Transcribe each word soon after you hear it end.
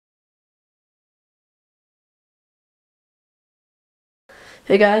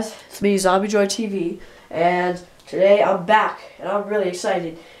Hey guys, it's me, Zombie Joy TV, and today I'm back, and I'm really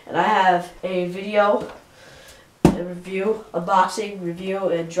excited. And I have a video, unboxing, review,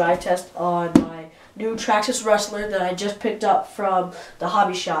 and drive test on my new Traxxas Rustler that I just picked up from the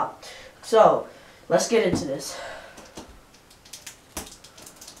hobby shop. So, let's get into this.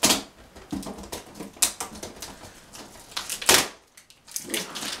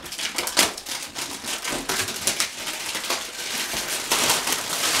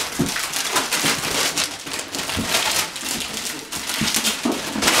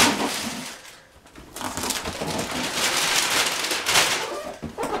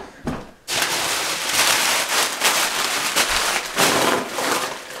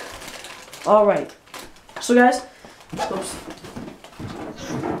 Alright, so guys, the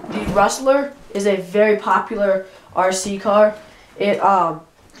Rustler is a very popular RC car.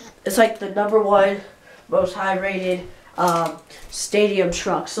 It's like the #1 most high rated stadium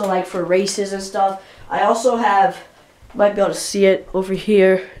truck, so like for races and stuff. I also have, you might be able to see it over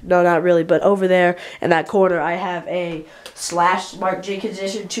here, no not really, but over there in that corner I have a Slash Mark Jenkins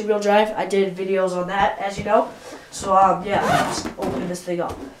Edition 2-wheel drive. I did videos on that, as you know. So yeah, let's open this thing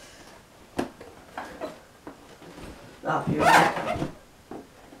up. Oh, here we go.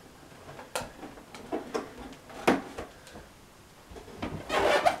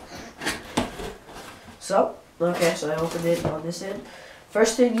 So I opened it on this end.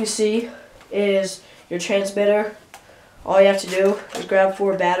 First thing you see is your transmitter. All you have to do is grab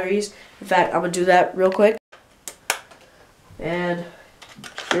 4 batteries. In fact, I'm going to do that real quick. And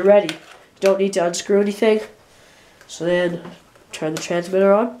you're ready. You don't need to unscrew anything. So then, turn the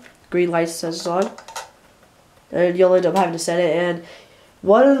transmitter on. Green light says it's on. And you'll end up having to set it. And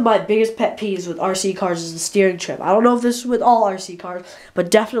one of my biggest pet peeves with RC cars is the steering trim. I don't know if this is with all RC cars,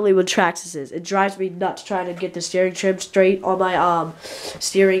 but definitely with Traxxas. It drives me nuts trying to get the steering trim straight on my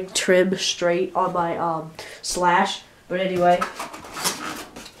Slash. But anyway,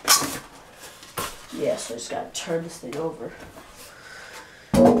 yeah, so I just gotta turn this thing over.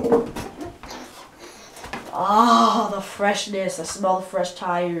 Ah, the freshness! I smell the fresh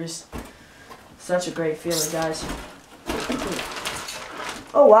tires. Such a great feeling, guys.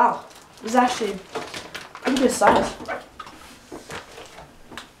 Oh wow, this is actually pretty good size.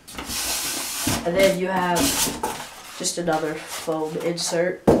 And then you have just another foam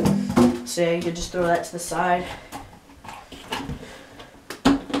insert. So you can just throw that to the side.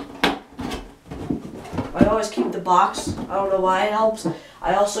 I always keep the box. I don't know why it helps.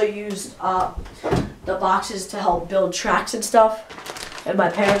 I also used the boxes to help build tracks and stuff in my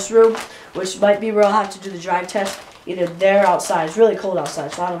parents' room, which might be where I'll have to do the drive test, either there or outside. It's really cold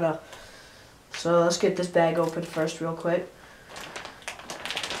outside, so I don't know. So let's get this bag open first real quick.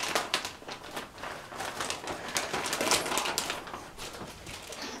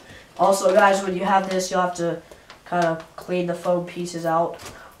 Also guys, when you have this, you'll have to kind of clean the foam pieces out,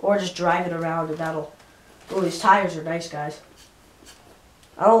 or just drive it around, and that'll... Oh, these tires are nice, guys.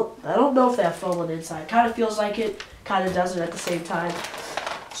 I don't know if they have foam on the inside. Kind of feels like it, kind of doesn't at the same time.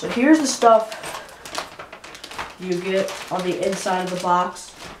 So here's the stuff you get on the inside of the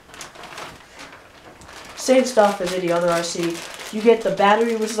box. Same stuff as any other RC. You get the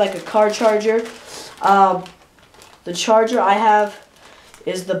battery, which is like a car charger. The charger I have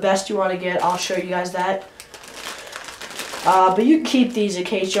is the best you want to get. I'll show you guys that. But you can keep these in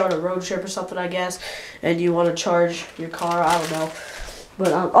case you're on a road trip or something, I guess, and you want to charge your car. I don't know.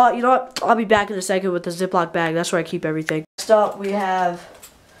 But oh, you know what? I'll be back in a second with the Ziploc bag. That's where I keep everything. Next up, we have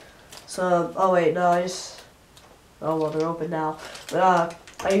some. Oh wait, no, oh well, they're open now. But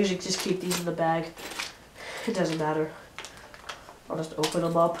I usually just keep these in the bag. It doesn't matter. I'll just open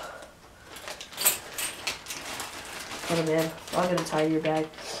them up. Put them in. I'm gonna tie your bag.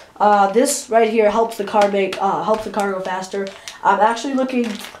 This right here helps the car go faster. I'm actually looking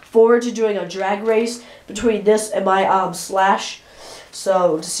forward to doing a drag race between this and my Slash.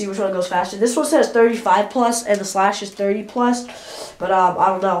 So to see which one goes faster. This one says 35+, and the Slash is 30+. But I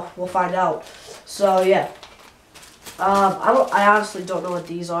don't know. We'll find out. So yeah. I honestly don't know what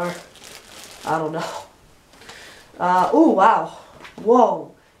these are. I don't know. Oh wow.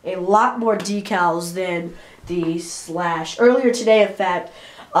 Whoa. A lot more decals than the Slash. Earlier today, in fact,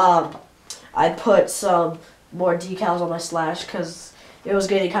 I put some more decals on my Slash because it was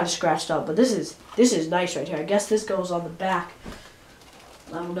getting kind of scratched up. But this is nice right here. I guess this goes on the back.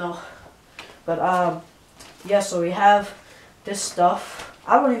 I don't know. But yeah, so we have this stuff.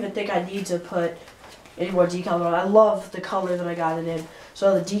 I don't even think I need to put any more decals on. I love the color that I got it in.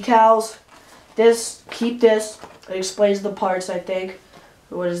 So the decals, keep this. It explains the parts, I think.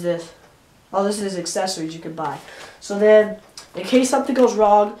 What is this? Oh, this is accessories you can buy. So then in case something goes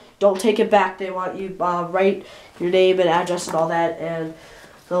wrong, don't take it back. They want you write your name and address and all that, and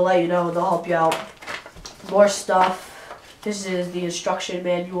they'll let you know. They'll help you out. More stuff. This is the instruction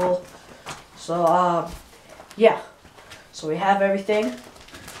manual. So yeah. So we have everything.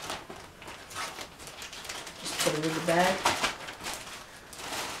 Just put it in the bag.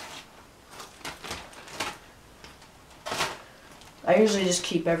 I usually just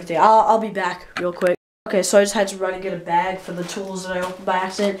keep everything. I'll be back real quick. Okay, so I just had to run and get a bag for the tools that I opened by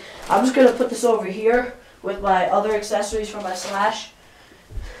accident. I'm just gonna put this over here with my other accessories for my slash.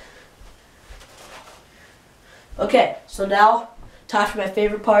 Okay, so now time for my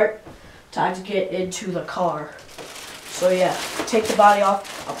favorite part. Time to get into the car. So yeah, take the body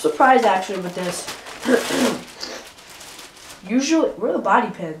off. I'm surprised actually with this. Usually, where are the body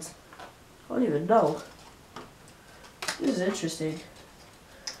pins? I don't even know. This is interesting.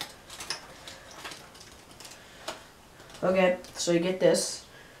 Okay, so you get this.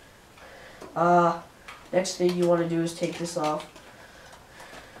 Next thing you want to do is take this off.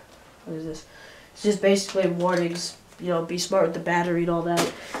 What is this? It's just basically warnings. You know, be smart with the battery and all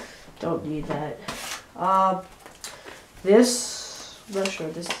that. Don't need that. This, I'm not sure.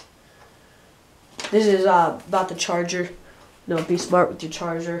 This is about the charger. You know, be smart with your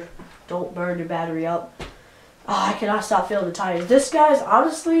charger. Don't burn your battery up. I cannot stop feeling the tires. This, guys,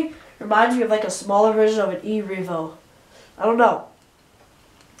 honestly reminds me of like a smaller version of an e-Revo. I don't know.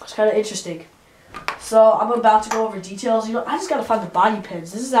 It's kind of interesting. So I'm about to go over details. You know, I just gotta find the body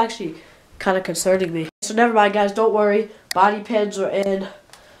pins. This is actually kind of concerning me. So never mind, guys. Don't worry. Body pins are in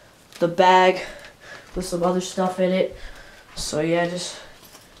the bag with some other stuff in it. So yeah, just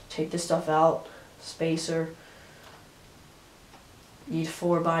take this stuff out. Spacer. Need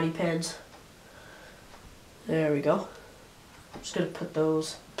 4 body pins. There we go. I'm just gonna put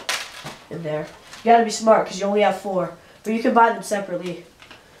those in there. You gotta be smart because you only have 4, but you can buy them separately.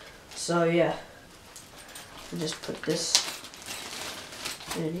 So yeah, I'll just put this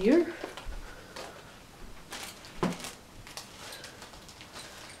in here.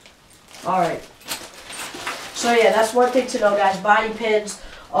 All right. So yeah, that's one thing to know, guys. Body pins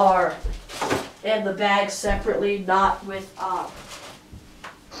are in the bag separately, not with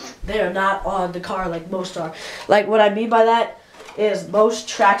they are not on the car like most are. Like, what I mean by that is most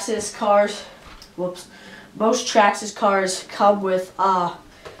Traxxas cars, most Traxxas cars come with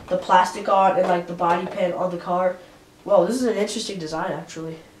the plastic on and like the body pin on the car. Whoa, this is an interesting design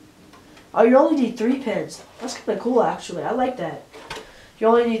actually. Oh, you only need 3 pins. That's kind of cool actually. I like that. You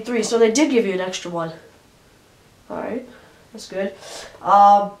only need 3, so they did give you an extra one. All right, that's good.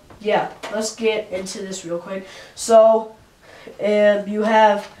 Yeah, let's get into this real quick. So, you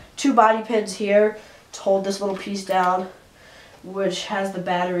have 2 body pins here to hold this little piece down, which has the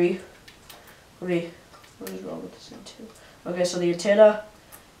battery. What is wrong with this thing too? Okay, so the antenna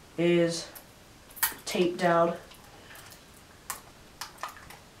is taped down.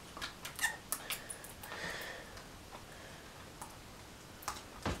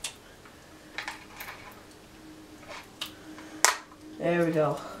 There we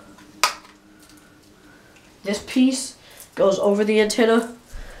go. This piece goes over the antenna.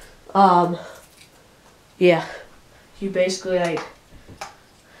 Yeah, you basically like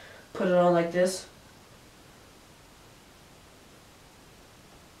put it on like this,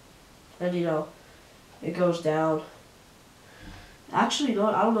 and you know it goes down. Actually, no,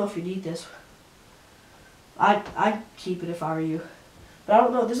 I don't know if you need this. I'd keep it if I were you, but I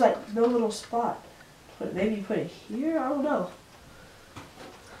don't know. There's like no little spot. But maybe you put it here. I don't know.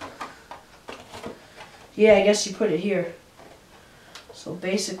 Yeah, I guess you put it here. So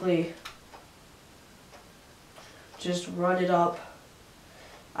basically, just run it up.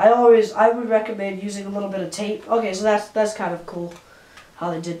 I would recommend using a little bit of tape. Okay, so that's kind of cool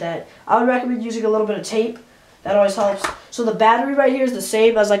how they did that. I would recommend using a little bit of tape. That always helps. So the battery right here is the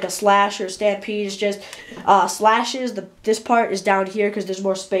same as like a Slash or a Stampede. It's just Slashes. This part is down here because there's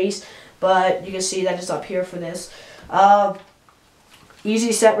more space, but you can see that it's up here for this.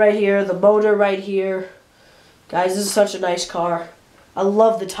 Easy set right here. The motor right here. Guys, this is such a nice car. I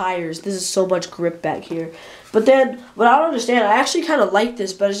love the tires. This is so much grip back here. But then, what I don't understand, I actually kind of like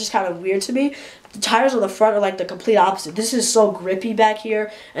this, but it's just kind of weird to me. The tires on the front are like the complete opposite. This is so grippy back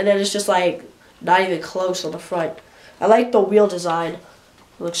here, and then it's just like not even close on the front. I like the wheel design. It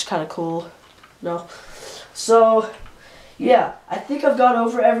looks kind of cool. No. So, yeah, I think I've gone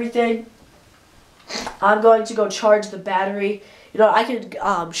over everything. I'm going to go charge the battery. You know, I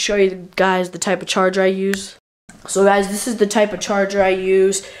could show you guys the type of charger I use. So guys, this is the type of charger I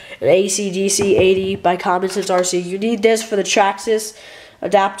use, an AC/DC 80 by Common Sense RC. You need this for the Traxxas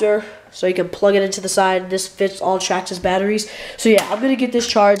adapter. so you can plug it into the side. This fits all Traxxas batteries. So yeah, I'm gonna get this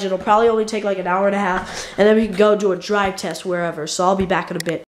charged. It'll probably only take like an hour and a half, and then we can go do a drive test wherever. So I'll be back in a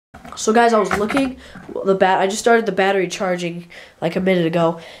bit. So guys, I was looking I just started the battery charging like a minute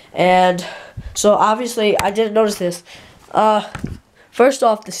ago, and so obviously I didn't notice this. First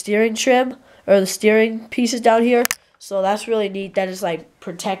off, the steering trim or the steering piece is down here. So that's really neat. That is like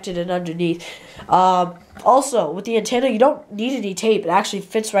protected and underneath. Also, with the antenna, you don't need any tape. It actually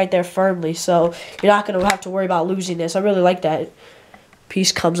fits right there firmly. So you're not going to have to worry about losing this. I really like that.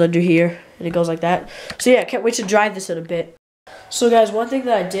 Piece comes under here and it goes like that. So yeah, can't wait to drive this in a bit. So guys, one thing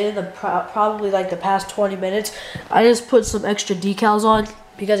that I did in the probably like the past 20 minutes, I just put some extra decals on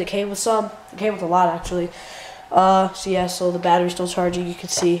because it came with some. It came with a lot actually. So yeah, so the battery's still charging. You can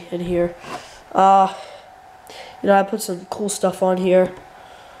see in here. You know, I put some cool stuff on here.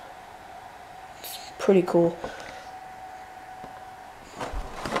 It's pretty cool.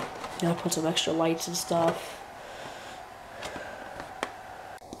 Yeah, I put some extra lights and stuff.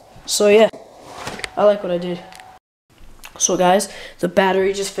 So yeah, I like what I did. So guys, the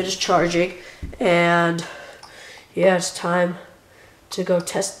battery just finished charging, and yeah, it's time to go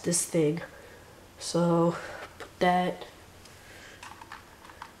test this thing. So put that.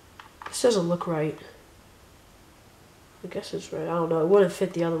 This doesn't look right. I guess it's right. I don't know. It wouldn't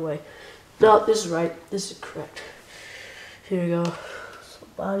fit the other way. No, this is right. This is correct. Here we go. Some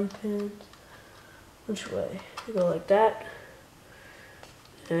body pins. Which way? You go like that.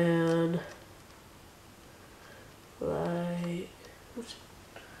 And like, oops.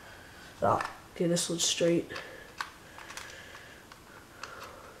 Oh, okay, this one's straight.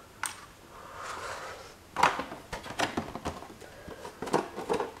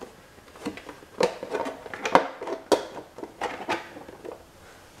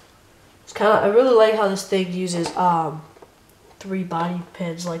 I really like how this thing uses 3 body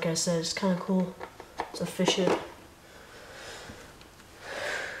pins. Like I said, it's kind of cool. It's efficient.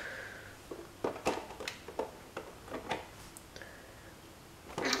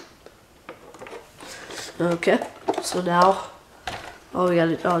 Okay, so now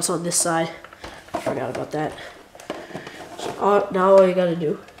it's on this side. I forgot about that. So now all you gotta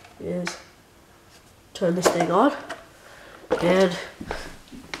do is turn this thing on, and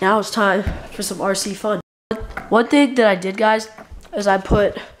now it's time for some RC fun. One thing that I did, guys, is I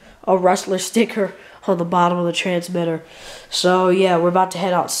put a Rustler sticker on the bottom of the transmitter. So yeah, we're about to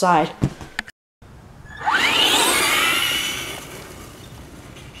head outside.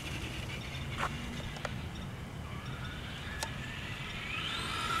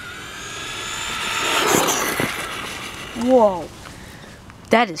 Whoa,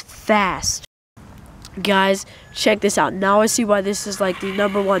 that is fast. Guys, check this out. Now I see why this is like the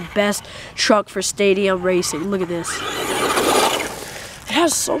 #1 best truck for stadium racing. Look at this. It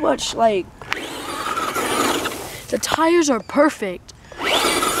has so much, like, the tires are perfect.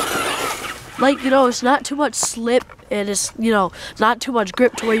 Like, you know, it's not too much slip, and it's, you know, not too much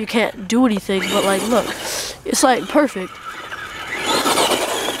grip to where you can't do anything, but like, look, it's like perfect.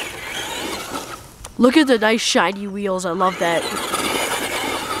 Look at the nice shiny wheels. I love that.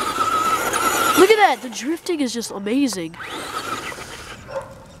 Look at that. The drifting is just amazing.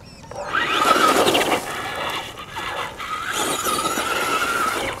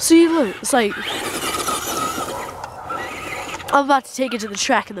 See, look. It's like I'm about to take it to the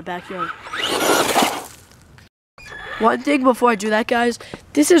track in the backyard. One thing before I do that, guys,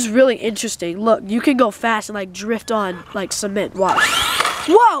 this is really interesting. Look, you can go fast and like drift on like cement. Watch.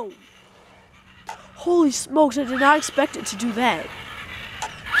 Whoa! Holy smokes, I did not expect it to do that.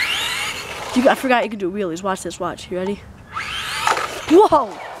 I forgot you can do wheelies. Watch this, watch. You ready? Whoa!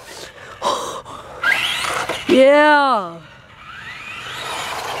 Yeah!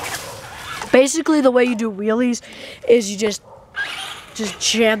 Basically, the way you do wheelies is you just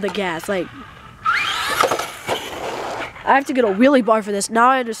jam the gas. Like, I have to get a wheelie bar for this. Now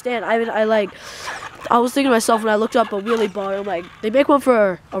I understand. I was thinking to myself when I looked up a wheelie bar, I'm like, they make one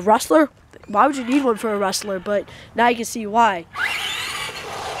for a Rustler? Why would you need one for a Rustler? But now you can see why.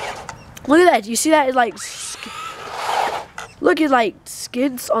 Look at that. You see that? It like, look, it like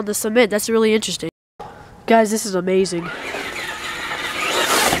skids on the cement. That's really interesting. Guys, this is amazing.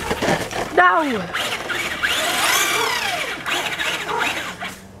 No!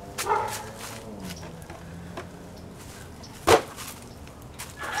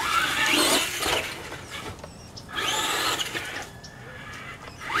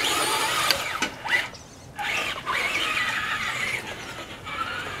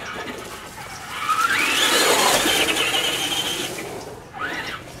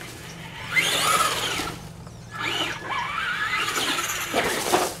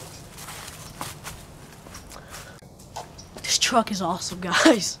 truck is awesome,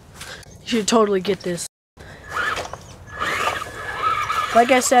 guys. You should totally get this.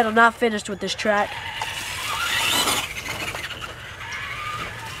 Like I said, I'm not finished with this track.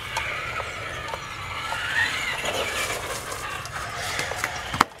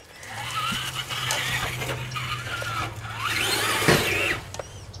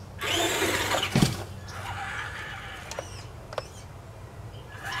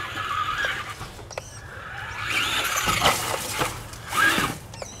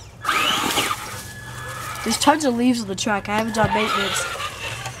 There's tons of leaves on the track. I haven't done maintenance.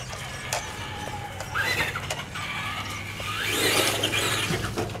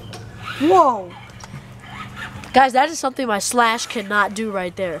 Whoa! Guys, that is something my Slash cannot do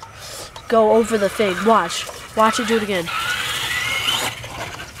right there. Go over the thing. Watch. Watch it do it again.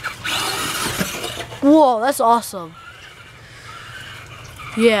 Whoa, that's awesome.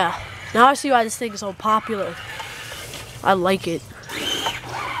 Yeah. Now I see why this thing is so popular. I like it.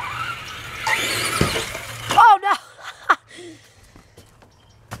 Oh no!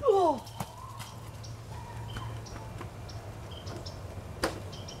 Oh.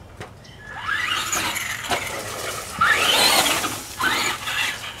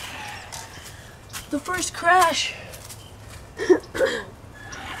 The first crash.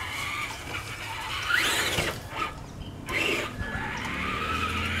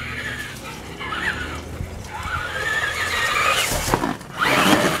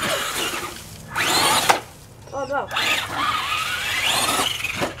 Oh no.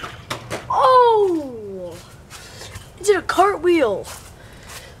 Oh! It did a cartwheel.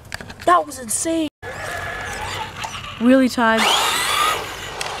 That was insane. Wheelie time.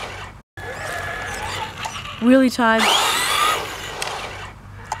 Wheelie time.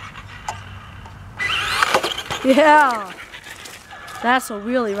 Yeah. That's a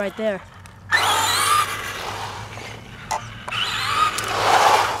wheelie right there.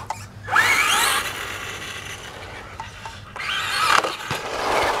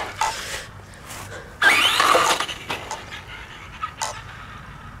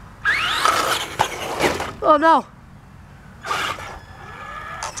 Oh no.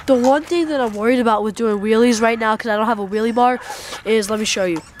 The one thing that I'm worried about with doing wheelies right now, because I don't have a wheelie bar, is, let me show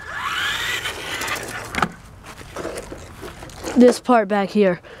you. This part back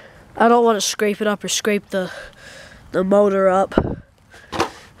here. I don't want to scrape it up or scrape the motor up.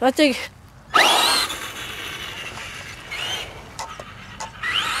 I think...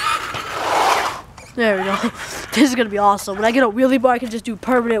 There we go. This is going to be awesome. When I get a wheelie bar, I can just do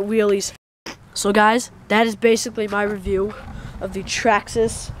permanent wheelies. So guys, that is basically my review of the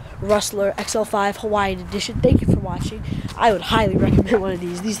Traxxas Rustler XL-5 Hawaiian edition. Thank you for watching. I would highly recommend one of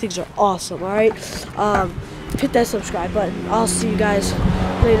these. These things are awesome, alright? Hit that subscribe button. I'll see you guys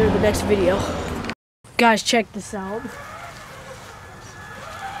later in the next video. Guys, check this out.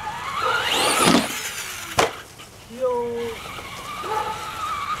 Yo.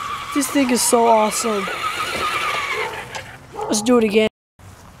 This thing is so awesome. Let's do it again.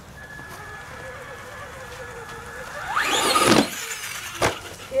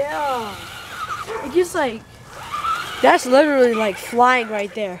 Yeah. It gets like, that's literally like flying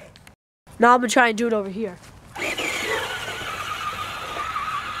right there. Now I'm gonna try and do it over here.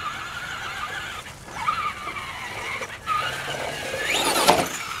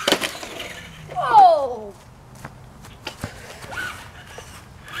 Whoa!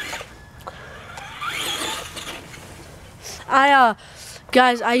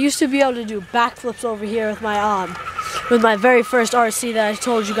 Guys, I used to be able to do backflips over here with my very first RC that I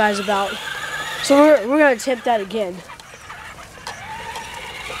told you guys about. So we're gonna attempt that again.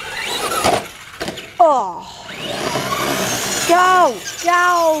 Oh! Go!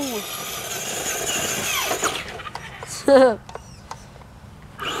 Go!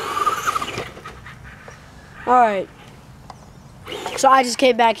 Alright. So I just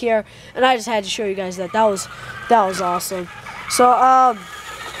came back here and I just had to show you guys that. That was awesome. So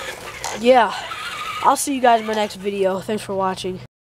yeah. I'll see you guys in my next video. Thanks for watching.